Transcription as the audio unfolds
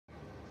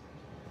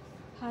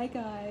Hi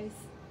guys.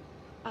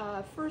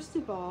 First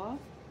of all,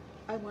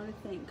 I want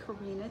to thank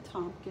Karina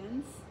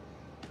Tompkins.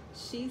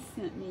 She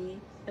sent me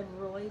a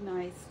really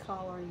nice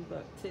coloring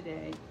book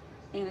today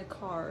and a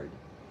card.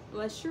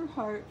 Bless your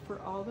heart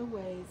for all the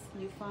ways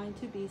you find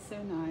to be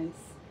so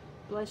nice.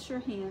 Bless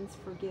your hands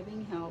for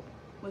giving help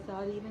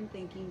without even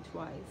thinking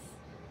twice.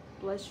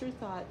 Bless your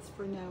thoughts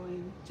for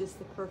knowing just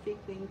the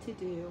perfect thing to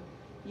do.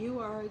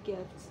 You are a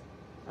gift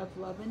of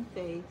love and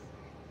faith.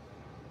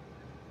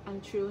 I'm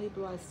truly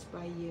blessed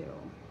by you.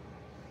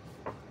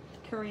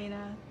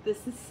 Karina,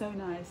 this is so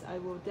nice. I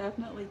will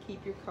definitely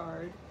keep your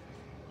card.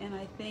 And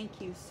I thank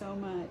you so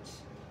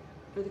much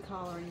for the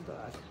coloring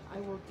book. I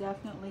will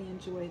definitely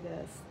enjoy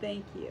this.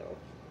 Thank you.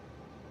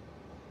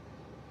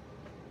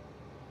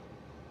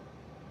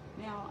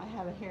 Now I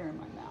have a hair in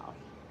my mouth.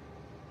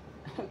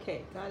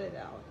 Okay, got it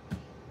out.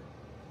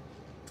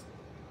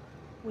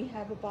 We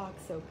have a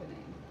box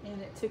opening,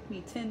 and it took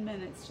me 10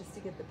 minutes just to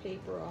get the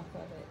paper off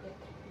of it. It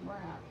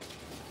wrapped,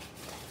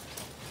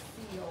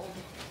 sealed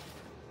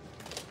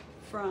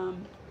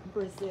from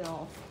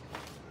Brazil,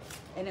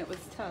 and it was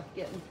tough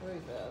getting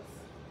through this.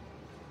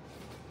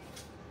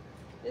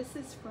 This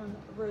is from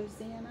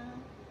Rosana,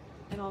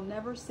 and I'll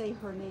never say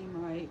her name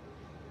right.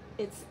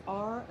 It's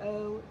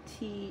Rotacco.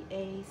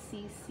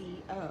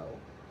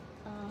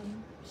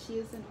 She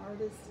is an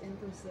artist in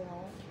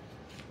Brazil.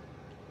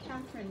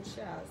 Catherine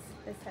Chess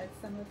has had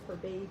some of her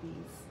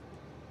babies,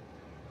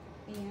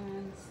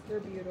 and they're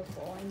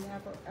beautiful. I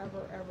never,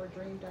 ever, ever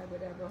dreamed I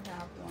would ever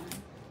have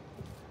one.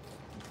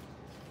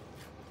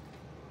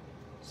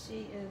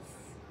 She is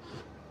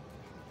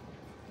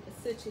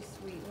such a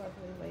sweet,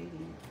 lovely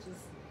lady,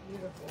 just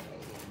beautiful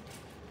lady.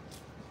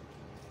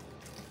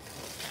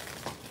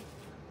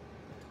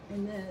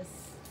 And this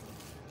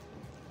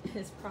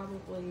is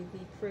probably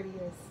the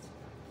prettiest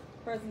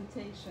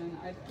presentation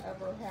I've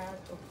ever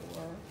had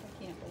before.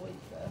 I can't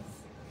believe this.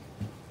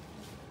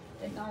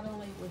 It not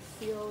only was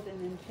sealed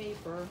and in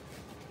paper,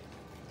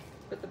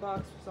 but the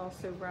box was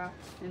also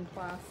wrapped in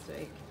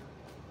plastic.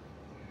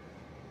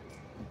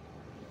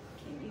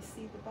 Can you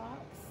see the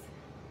box?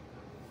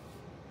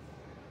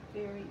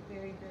 Very,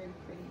 very, very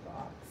pretty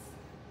box.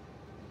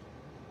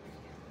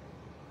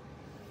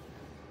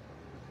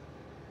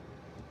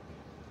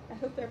 I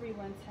hope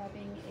everyone's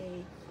having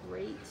a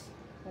great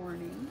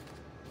morning.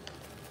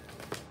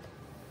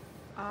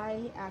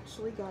 I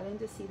actually got in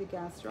to see the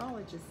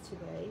gastrologist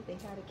today. They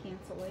had a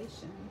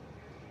cancellation,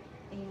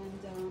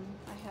 and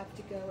I have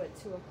to go at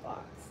 2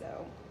 o'clock.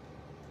 So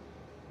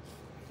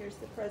here's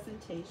the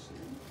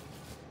presentation.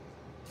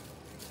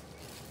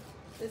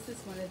 This is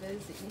one of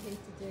those that you hate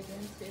to dig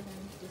into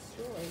and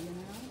destroy, you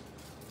know.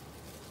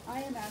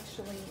 I am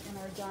actually in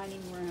our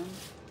dining room.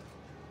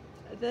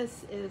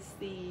 This is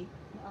the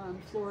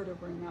Florida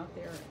room out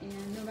there,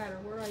 and no matter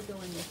where I go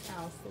in this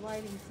house, the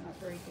lighting's not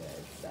very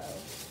good, so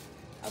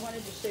I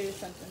wanted to show you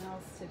something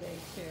else today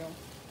too.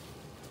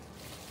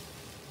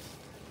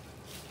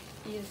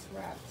 He is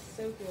wrapped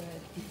so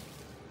good.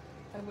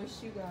 I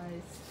wish you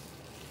guys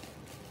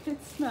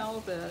could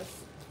smell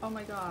this. Oh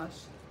my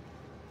gosh.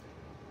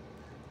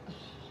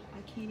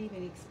 I can't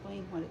even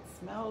explain what it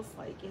smells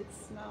like. It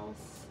smells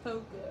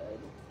so good.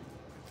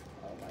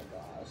 Oh my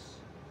gosh.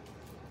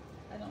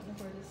 I don't know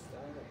where to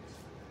start.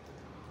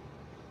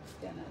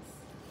 Dennis.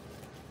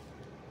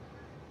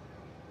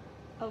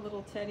 A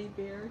little teddy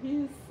bear. He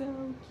is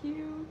so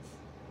cute.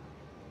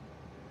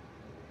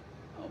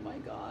 Oh my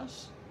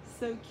gosh.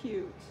 So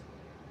cute.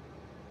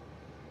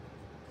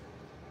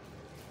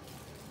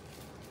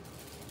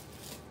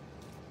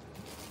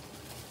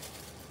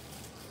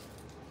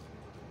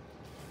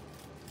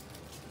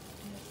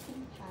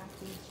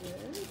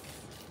 Packages.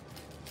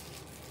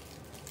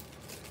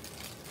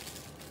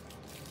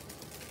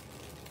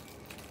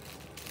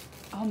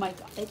 Oh my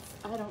god,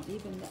 I don't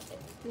even know.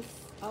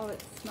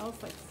 It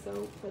smells like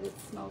soap, but it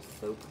smells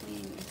so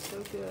clean and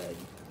so good.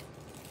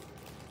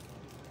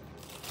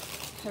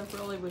 I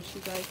really wish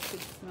you guys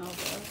could smell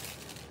this.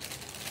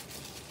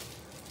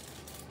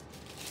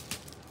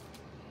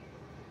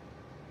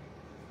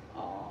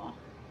 Aw.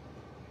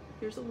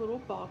 Here's a little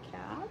ball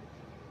cap.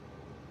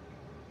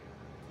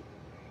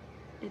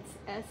 It's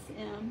SM,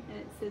 and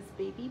it says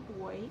baby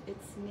boy.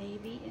 It's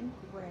navy and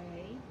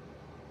gray,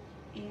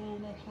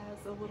 and it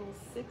has a little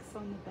 6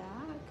 on the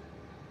back.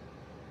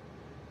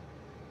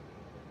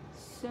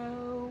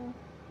 So,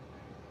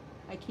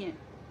 I can't,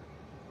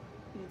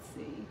 let's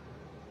see.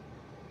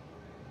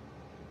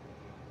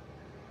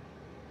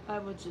 I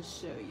will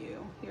just show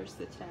you. Here's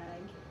the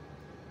tag.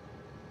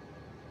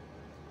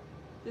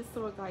 This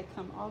little guy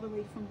come all the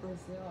way from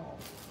Brazil.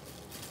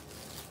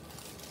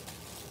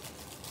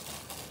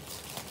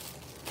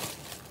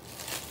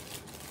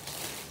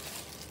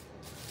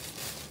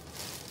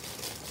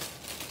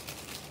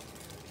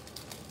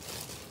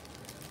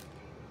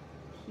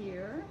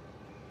 Here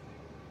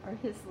are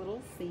his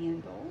little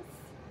sandals.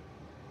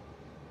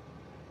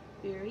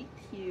 Very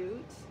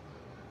cute.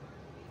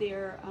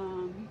 They're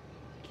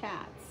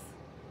cats.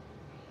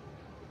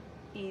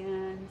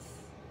 And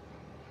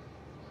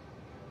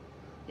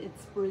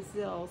it's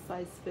Brazil,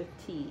 size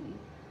 15.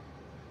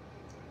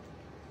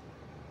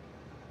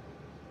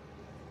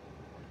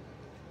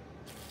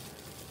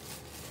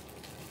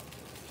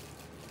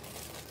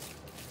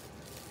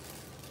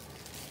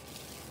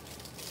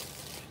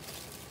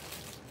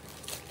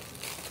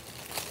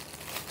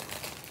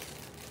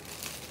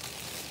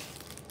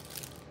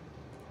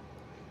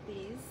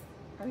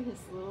 are his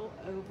little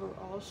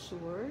overall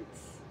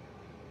shorts.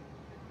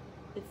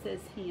 It says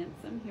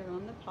handsome here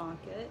on the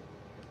pocket.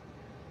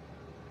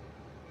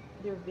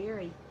 They're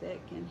very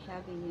thick and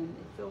heavy and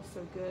it feels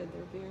so good.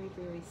 They're very,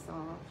 very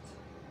soft.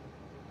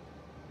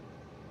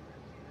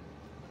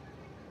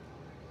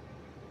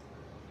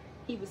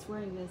 He was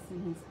wearing this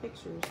in his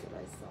pictures that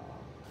I saw.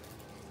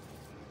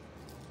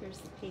 Here's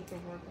the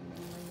paperwork. I'm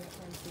going to lay it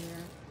right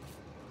there.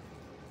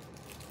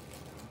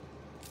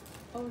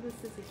 Oh, this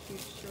is a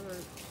cute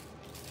shirt.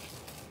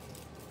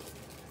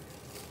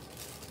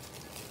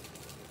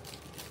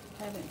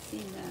 I haven't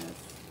seen this.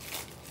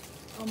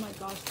 Oh my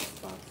gosh, this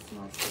box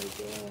smells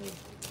so good.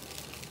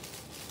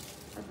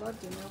 I'd love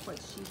to know what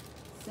she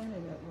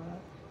scented it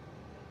with.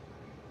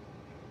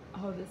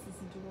 Oh, this is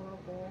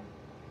adorable.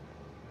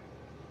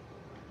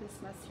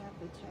 This must have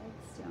the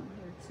tags down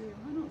here too.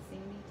 I don't see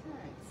any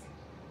tags.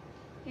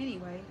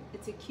 Anyway,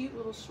 it's a cute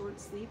little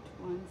short-sleeved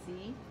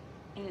onesie,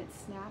 and it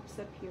snaps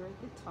up here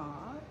at the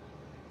top.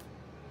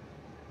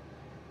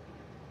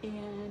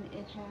 And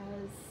it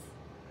has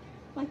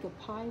like a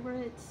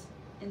pirate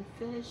and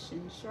fish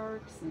and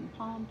sharks and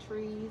palm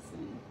trees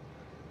and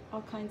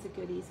all kinds of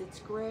goodies. It's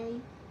gray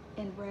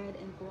and red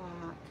and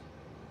black.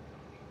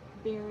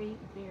 Very,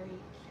 very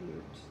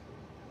cute.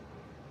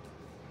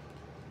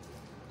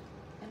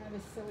 And I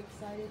was so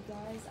excited,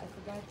 guys, I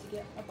forgot to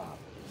get a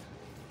boppy.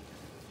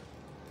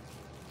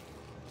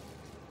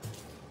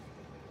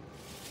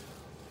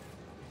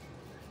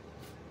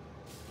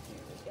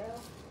 Here we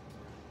go.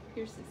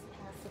 Here's his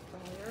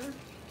pacifier.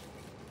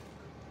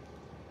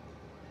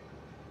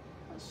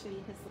 I'll show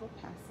you his little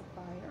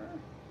pacifier.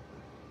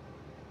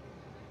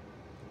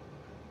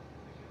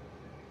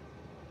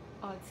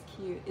 Oh, it's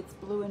cute. It's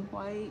blue and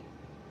white,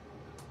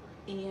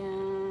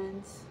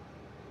 and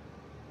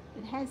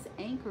it has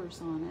anchors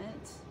on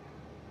it. See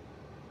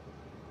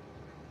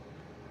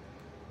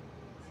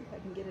if I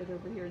can get it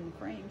over here in the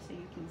frame so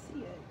you can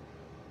see it.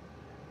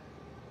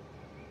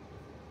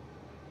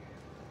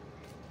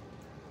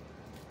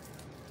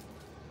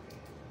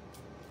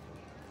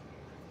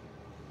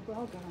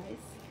 Well, guys,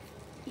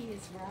 he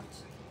is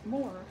wrapped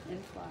more in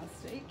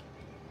plastic.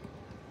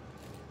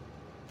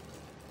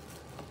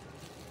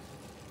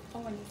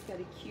 Oh, and he's got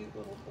a cute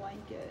little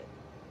blanket.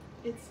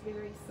 It's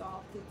very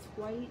soft. It's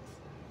white,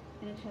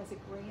 and it has a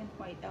gray and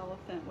white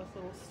elephant with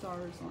little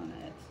stars on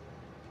it.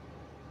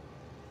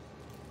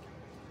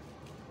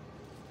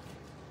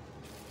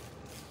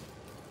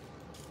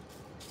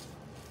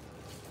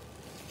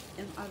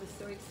 And I was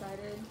so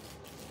excited.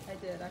 I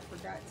did. I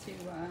forgot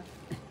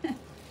to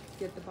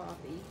get the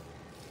boppy.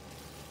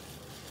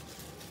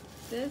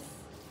 This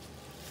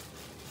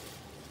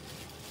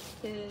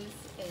is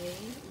a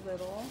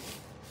little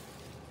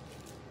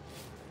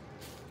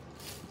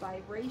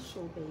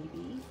biracial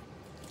baby,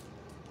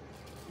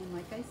 and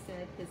like I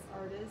said, his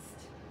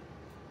artist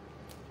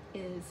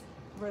is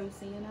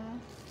Rosana,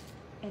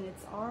 and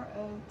it's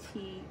Rotacco,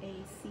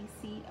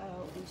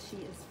 and she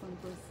is from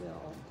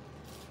Brazil.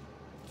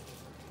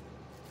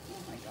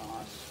 Oh my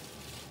gosh,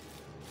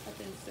 I've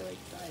been so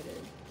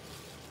excited.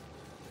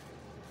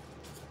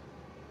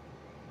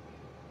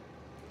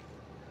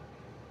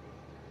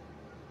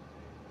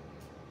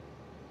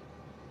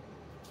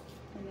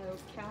 I know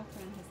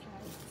Catherine has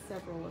had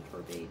several of her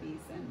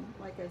babies, and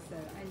like I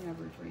said, I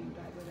never dreamed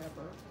I would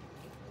ever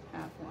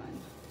have one.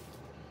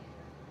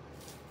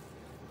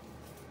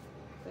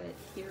 But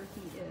here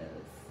he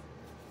is.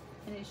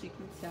 And as you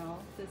can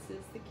tell, this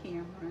is the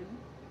Cameron.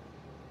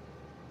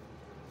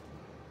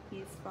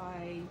 He's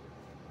by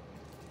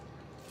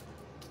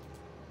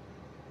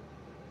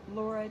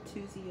Laura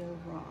Tuzio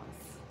Ross.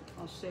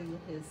 I'll show you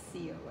his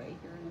COA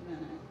here in a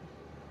minute.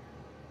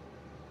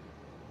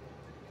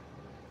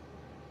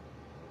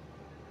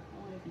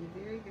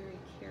 Be very, very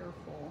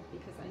careful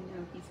because I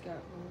know he's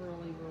got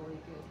really, really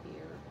good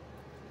hair.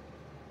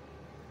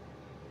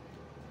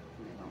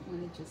 And I don't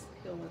want to just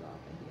peel it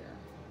off of here,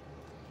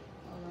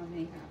 although I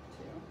may have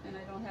to. And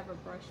I don't have a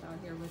brush out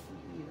here with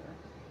me either.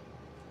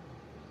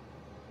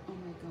 Oh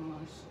my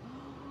gosh.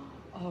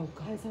 Oh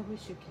guys, I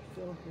wish you could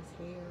feel his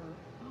hair.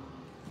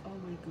 Oh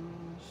my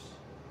gosh.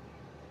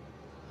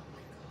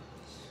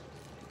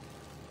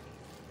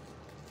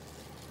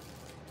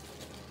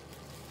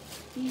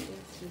 He is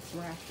just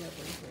wrapped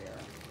everywhere.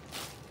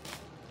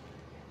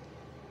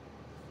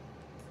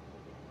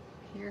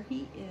 Here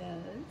he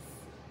is.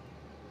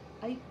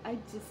 I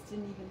just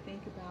didn't even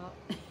think about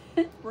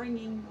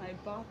bringing my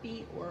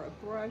boppy or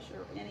a brush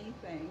or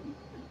anything.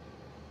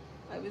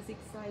 I was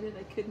excited.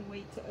 I couldn't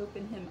wait to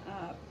open him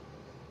up.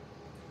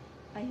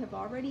 I have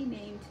already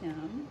named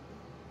him.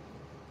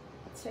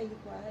 I'll tell you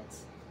what,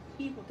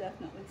 he will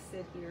definitely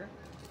sit here.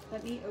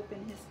 Let me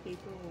open his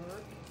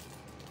paperwork.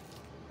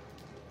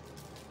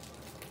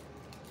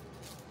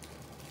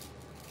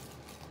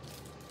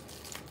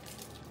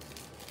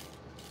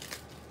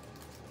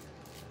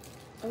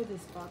 Oh,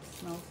 this box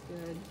smells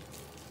good.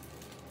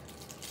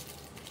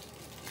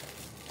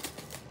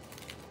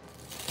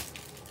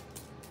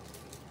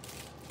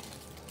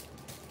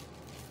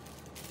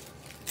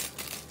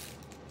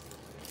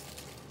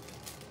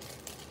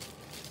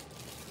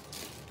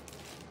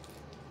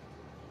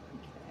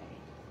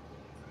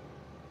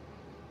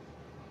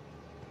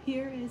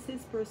 Here is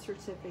his birth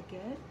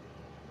certificate.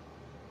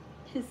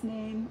 His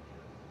name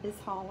is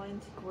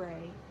Holland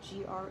Gray,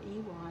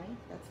 G-R-E-Y.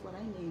 That's what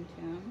I named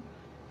him.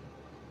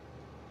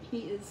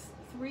 He is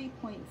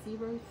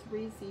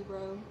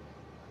 3.030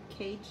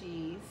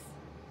 kgs,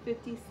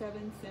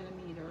 57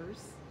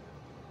 centimeters.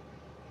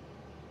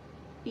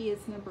 He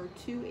is number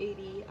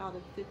 280 out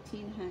of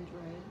 1,500.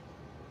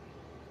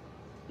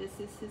 This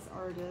is his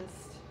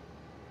artist.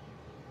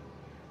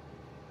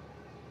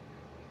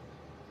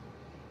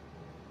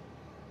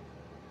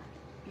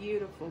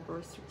 Beautiful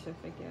birth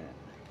certificate.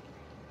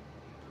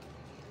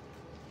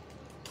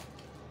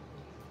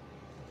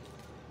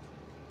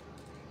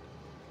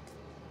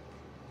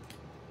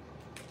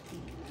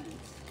 And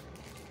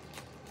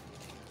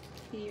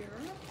here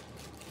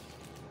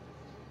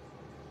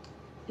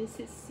is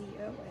his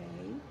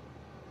COA.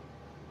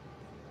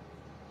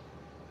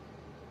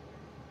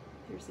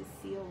 There's a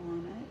seal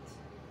on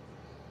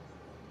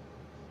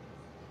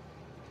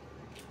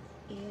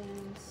it.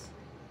 And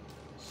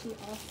she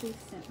also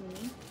sent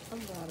me a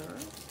letter.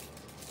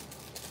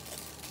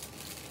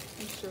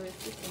 I'm sure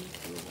it's a thank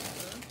you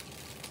letter.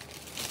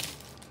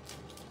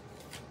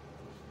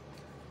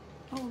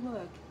 Oh,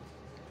 look.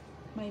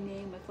 My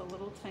name with a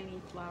little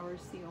tiny flower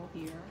seal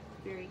here.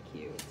 Very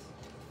cute.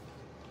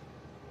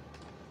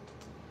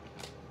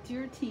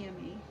 Dear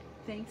Tammy,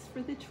 thanks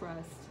for the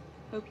trust.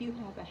 Hope you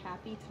have a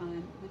happy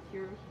time with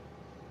your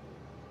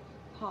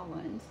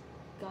Holland.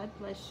 God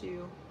bless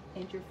you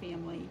and your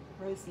family,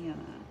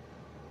 Rosana.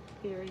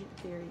 Very,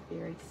 very,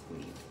 very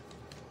sweet.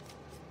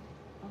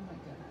 Oh my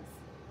goodness.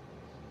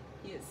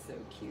 He is so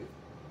cute.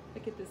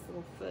 Look at this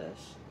little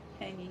fish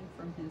hanging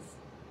from his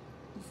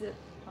zip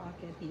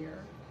pocket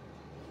here.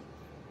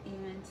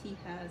 And he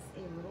has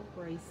a little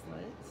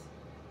bracelet.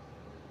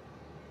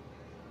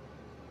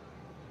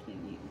 Can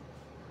you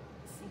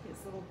see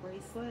his little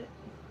bracelet?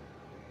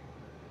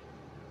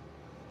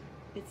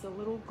 It's a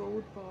little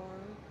gold bar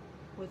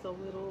with a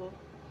little,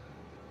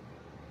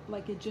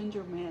 like a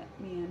ginger man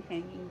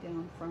hanging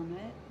down from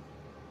it.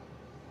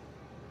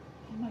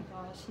 Oh my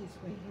gosh, he's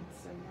rated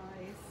so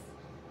nice.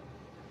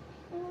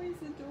 Oh, he's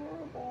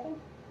adorable.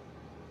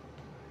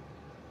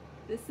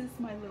 This is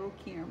my little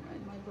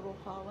Cameron, my little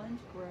Holland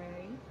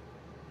Gray.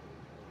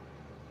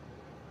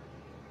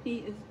 He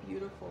is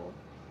beautiful.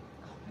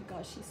 Oh my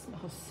gosh, he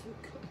smells so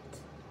good.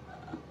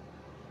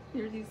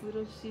 Here are these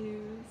little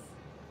shoes.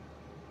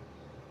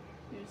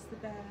 Here's the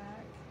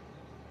back.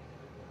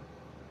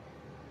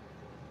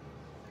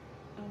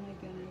 Oh my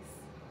goodness,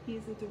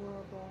 he's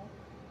adorable.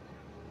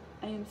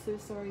 I am so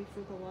sorry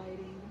for the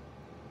lighting.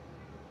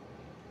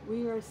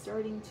 We are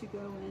starting to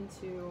go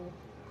into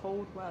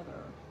cold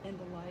weather and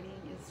the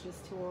lighting is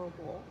just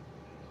horrible.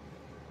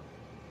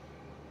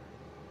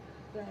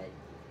 But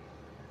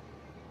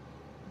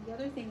the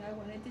other thing I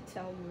wanted to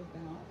tell you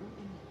about,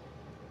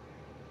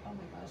 oh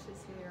my gosh,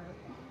 his hair.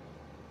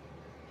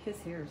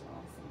 His hair is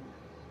awesome.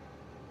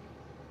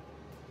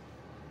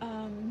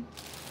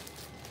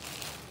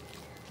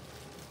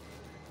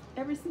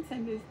 Ever since I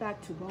moved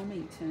back to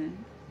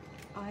Wilmington,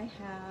 I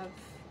have,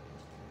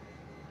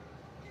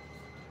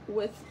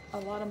 with a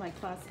lot of my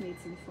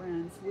classmates and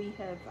friends, we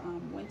have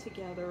went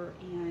together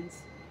and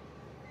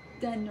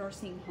done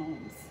nursing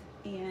homes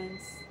and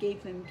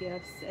gave them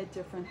gifts at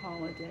different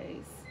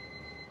holidays.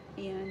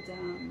 And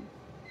I'm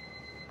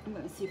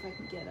going to see if I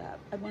can get up.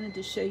 I wanted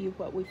to show you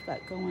what we've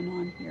got going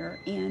on here.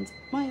 And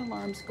my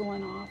alarm's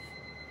going off.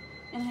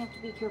 And I have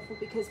to be careful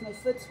because my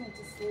foot's went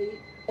to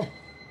sleep.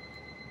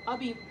 I'll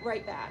be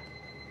right back.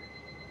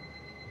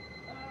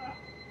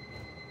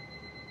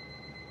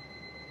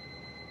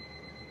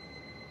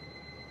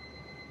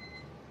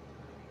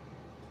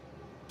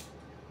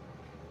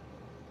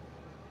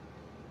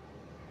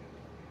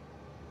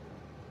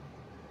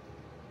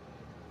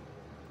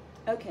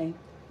 Okay,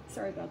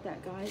 sorry about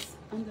that, guys.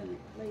 I'm gonna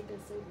lay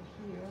this over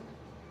here.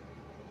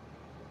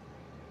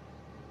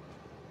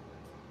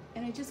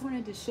 And I just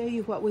wanted to show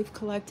you what we've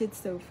collected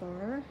so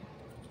far.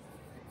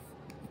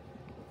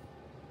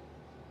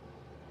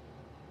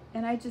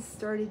 And I just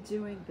started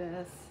doing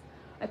this.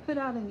 I put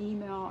out an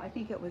email, I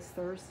think it was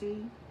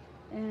Thursday,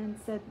 and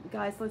said,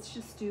 guys, let's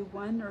just do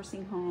one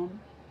nursing home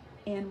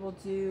and we'll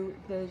do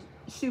the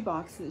shoe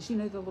boxes. You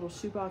know, the little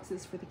shoe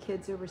boxes for the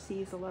kids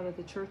overseas. A lot of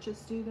the churches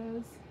do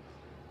those.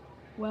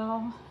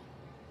 Well,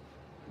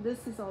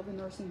 this is all the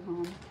nursing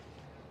home.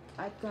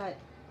 I've got,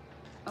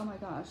 oh my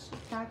gosh,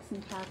 packs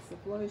and packs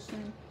of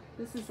lotion.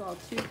 This is all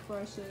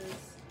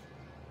toothbrushes.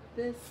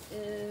 This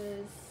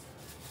is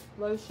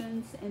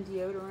lotions and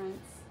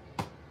deodorants,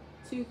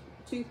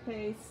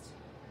 toothpaste.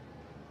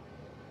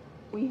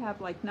 We have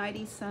like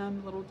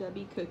 90-some Little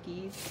Debbie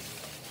cookies.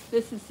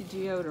 This is the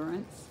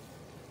deodorants.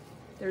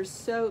 There's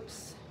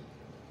soaps,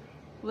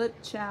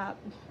 lip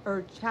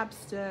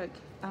chapstick.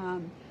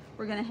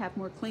 We're gonna have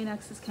more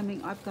Kleenexes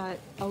coming. I've got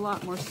a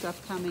lot more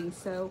stuff coming.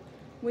 So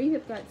we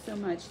have got so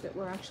much that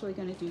we're actually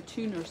gonna do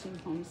 2 nursing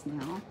homes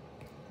now.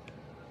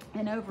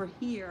 And over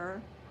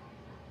here,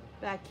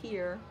 back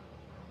here,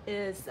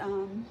 is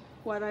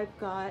what I've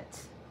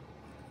got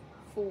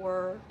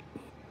for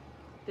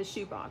the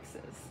shoe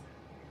boxes.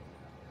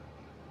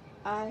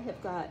 I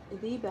have got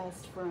the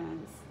best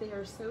friends. They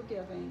are so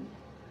giving,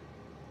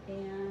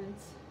 and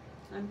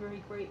I'm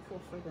very grateful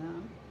for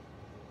them.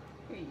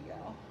 Here you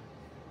go.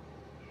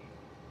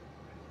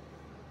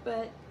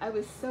 But I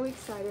was so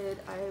excited.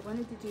 I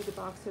wanted to do the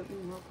box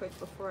opening real quick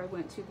before I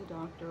went to the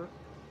doctor.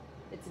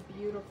 It's a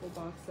beautiful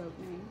box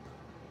opening.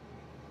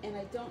 And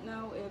I don't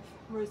know if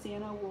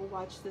Rosana will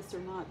watch this or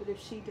not, but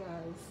if she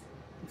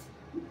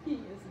does, he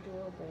is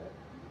adorable.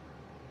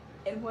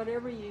 And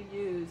whatever you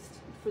used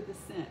for the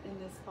scent in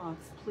this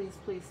box, please,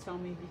 please tell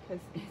me, because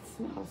it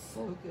smells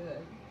so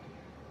good.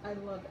 I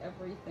love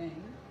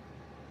everything.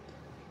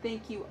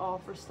 Thank you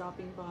all for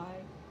stopping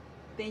by.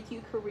 Thank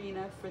you,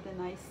 Karina, for the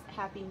nice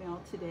happy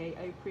mail today.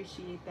 I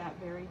appreciate that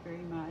very,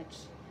 very much.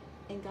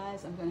 And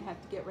guys, I'm going to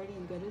have to get ready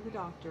and go to the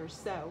doctor.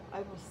 So I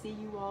will see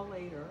you all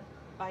later.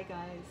 Bye,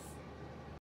 guys.